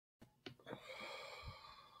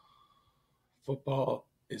Football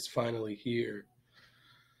is finally here.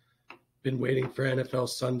 Been waiting for NFL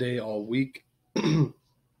Sunday all week.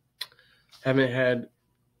 Haven't had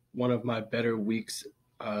one of my better weeks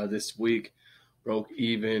this week. Broke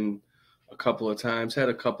even a couple of times. Had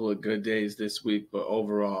a couple of good days this week, but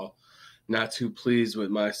overall, not too pleased with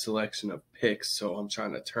my selection of picks, so I'm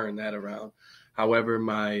trying to turn that around. However,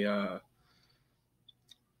 my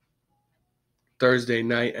Thursday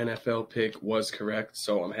night NFL pick was correct,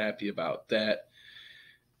 so I'm happy about that.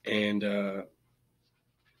 And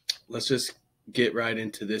let's just get right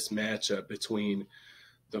into this matchup between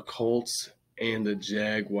the Colts and the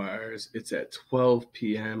Jaguars. It's at 12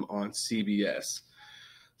 p.m. on CBS.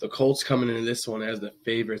 The Colts coming into this one as the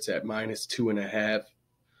favorites at -2.5.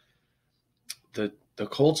 The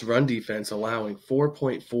Colts run defense allowing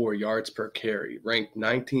 4.4 yards per carry, ranked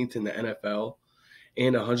 19th in the NFL,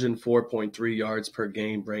 and 104.3 yards per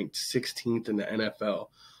game, ranked 16th in the NFL.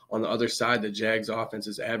 On the other side, the Jags offense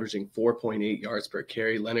is averaging 4.8 yards per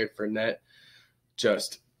carry. Leonard Fournette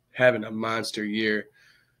just having a monster year.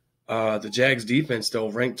 The Jags defense, though,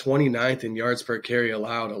 ranked 29th in yards per carry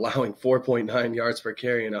allowed, allowing 4.9 yards per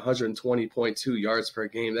carry and 120.2 yards per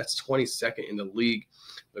game. That's 22nd in the league.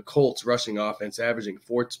 The Colts rushing offense averaging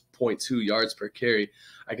 4.2 yards per carry.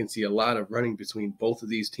 I can see a lot of running between both of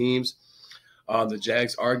these teams. The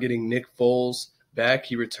Jags are getting Nick Foles back.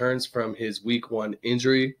 He returns from his Week 1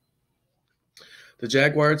 injury. The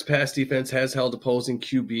Jaguars' pass defense has held opposing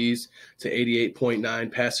QBs to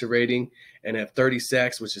 88.9 passer rating and have 30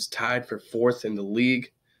 sacks, which is tied for 4th in the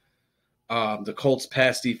league. The Colts'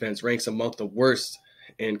 pass defense ranks among the worst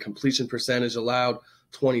in completion percentage allowed,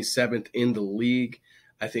 27th in the league.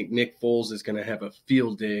 I think Nick Foles is going to have a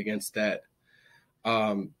field day against that.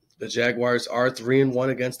 The Jaguars are 3-1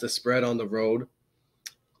 against the spread on the road.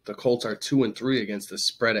 The Colts are 2-3 against the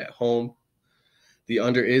spread at home. The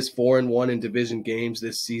under is 4-1 in division games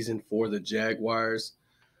this season for the Jaguars.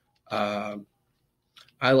 I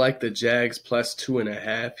like the Jags plus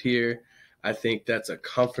 2.5 here. I think that's a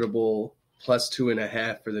comfortable plus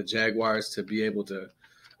 2.5 for the Jaguars to be able to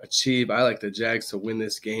achieve. I like the Jags to win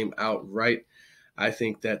this game outright. I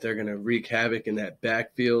think that they're going to wreak havoc in that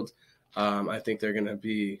backfield. I think they're going to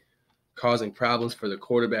be causing problems for the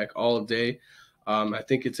quarterback all day. I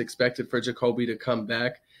think it's expected for Jacoby to come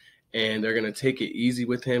back, and they're going to take it easy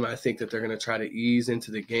with him. I think that they're going to try to ease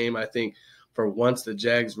into the game. I think for once the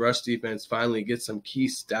Jags' rush defense finally gets some key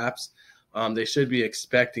stops, they should be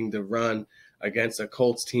expecting to run against a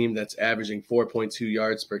Colts team that's averaging 4.2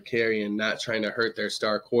 yards per carry and not trying to hurt their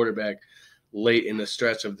star quarterback late in the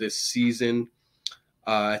stretch of this season.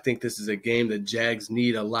 I think this is a game the Jags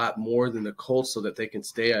need a lot more than the Colts so that they can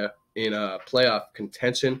stay in a playoff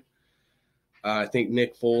contention. I think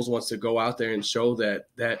Nick Foles wants to go out there and show that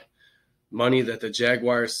that money that the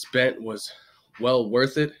Jaguars spent was well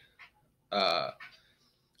worth it.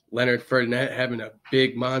 Leonard Fournette having a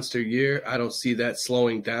big monster year. I don't see that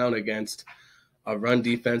slowing down against a run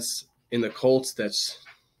defense in the Colts that's,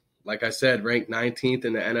 like I said, ranked 19th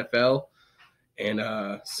in the NFL and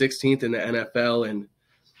 16th in the NFL in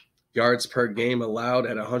yards per game allowed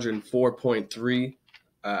at 104.3.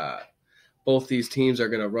 Both these teams are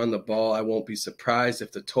going to run the ball. I won't be surprised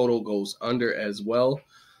if the total goes under as well.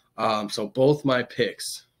 So both my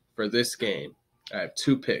picks for this game, I have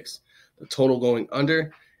 2 picks. The total going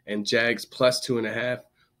under and Jags plus 2.5.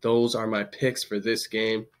 Those are my picks for this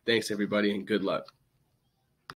game. Thanks, everybody, and good luck.